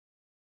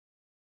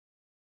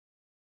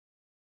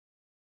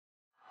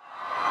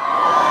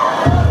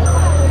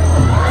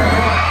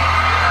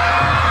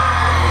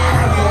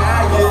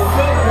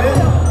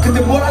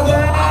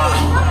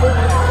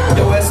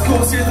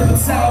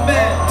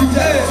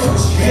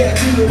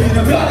우리는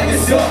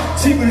변하겠어.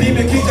 짐을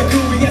리면 기자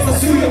그 위에서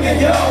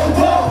수영해요.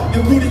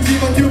 옆구리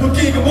집어 두번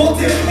끼고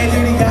못해.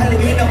 애들이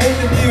달리기 나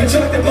모든 이유는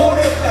절대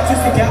모르. 낮출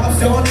생각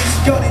없어. 네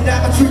시간에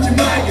나가주지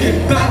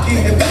말게.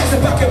 막히는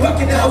방송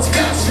밖에 나오지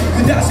않지.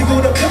 그다시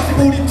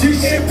고려평생 우리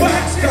뒤에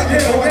박스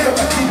가게로 해도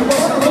바뀌고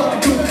없어. 너는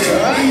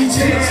누구야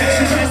이제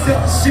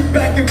실수했어.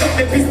 신발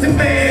그것에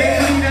비슷해.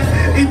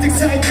 우리는 1등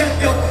사이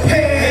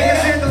강력해.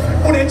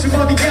 그래도 오래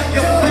주머니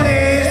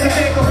강력하네.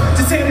 선대고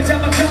지세를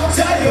잡아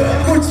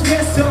감사요.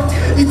 꼴찌했어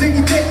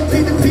 2등이 되고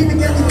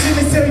비등비등 한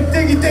이쯤에서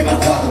 1등이 되고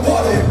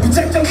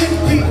무작정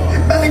인기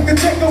많은 건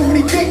되고 우리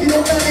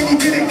얘기로 많은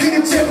이들의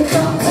그림 제목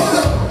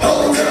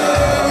Hold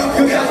up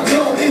그냥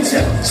너는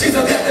자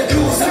시선했다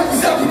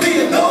유사구사구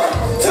위에 너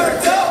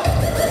Turned up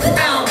I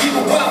don't give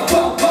a what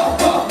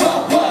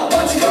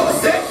you gonna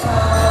say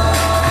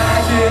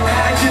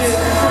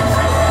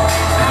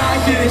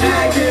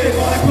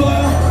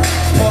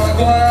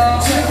뭐라고요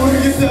잘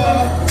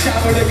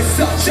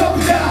모르겠어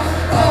전부 다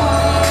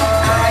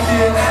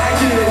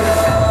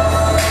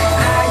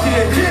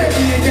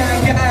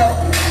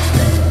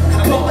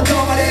한 번만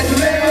더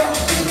말해줄래요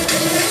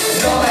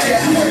너만의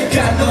You ain't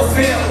got no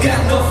feel,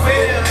 got no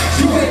feel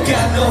You ain't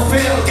got no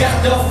feel,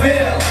 got no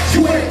feel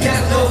You ain't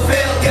got no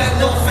feel, got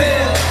no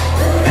feel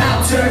I'm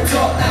turned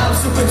up, I'm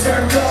super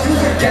turned up You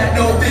ain't got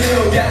no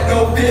feel, got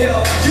no feel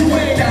You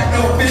ain't got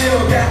no feel,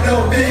 got no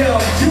feel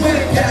You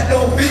ain't got no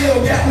feel,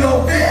 got no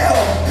feel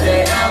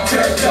Yeah, I'm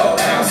turned up,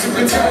 I'm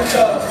super turned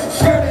up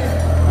Burning,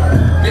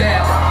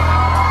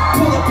 yeah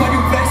Pull up on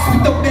your flex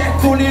with the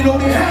back fully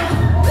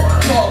loaded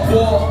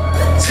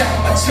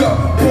장마철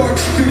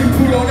벌칙들이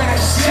불어나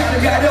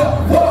시야를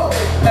가려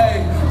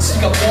에이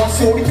지가 뭔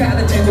소리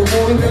하는지도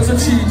모르면서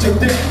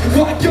지적대는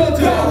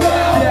관견들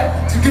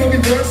지금이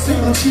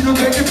널스로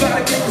치료되길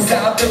바랄게 Cause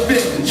I'm the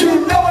big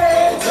You know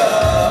it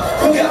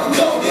건강한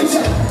너는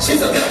참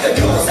시선한다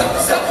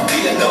요사사사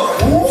위에 너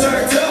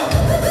Turned up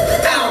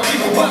I don't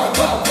give a what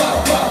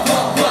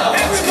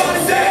Everybody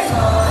say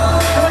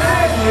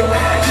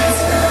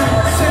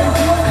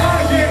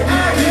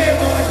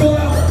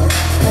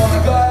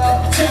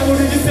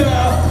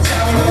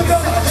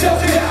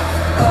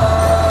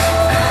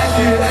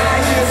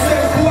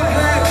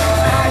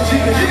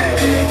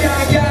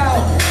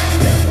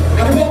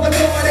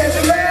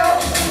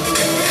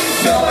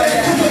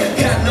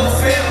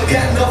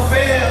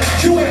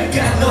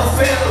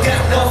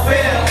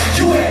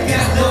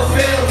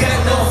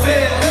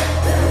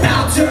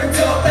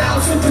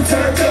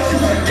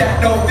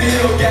Got no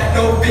feel, got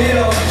no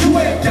feel. You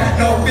ain't got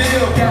no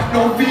feel, got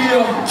no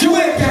feel. You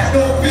ain't got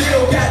no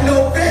feel, got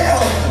no feel.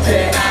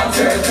 Yeah, I'm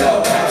turned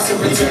up, I'm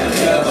super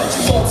turned up. But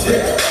you want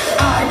it,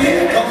 ah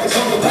yeah. 너무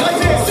정도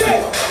받았어.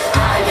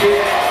 Ah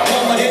yeah.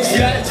 뭔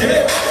말인지 알지?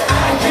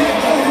 Ah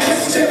yeah.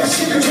 모르겠어 제발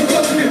신경 좀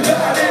꺼주길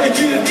바래. 이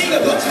길은 네가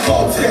걷지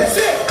못해.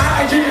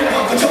 Ah yeah.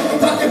 너무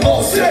정도밖에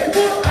못 say.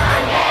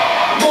 Ah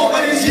yeah. 뭔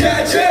말인지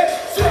알지?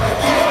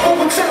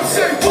 너무 참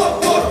say.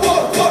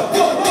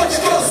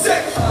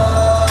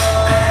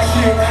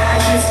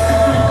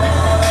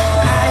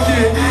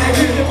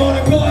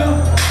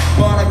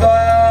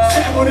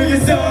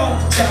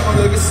 잘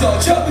모르겠어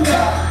전부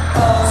다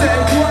Say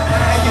what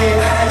I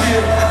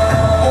hear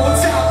One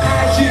time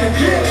I hear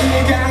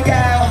이해가 안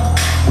가요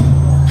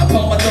한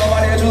번만 더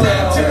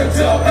말해줄래요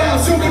Turned up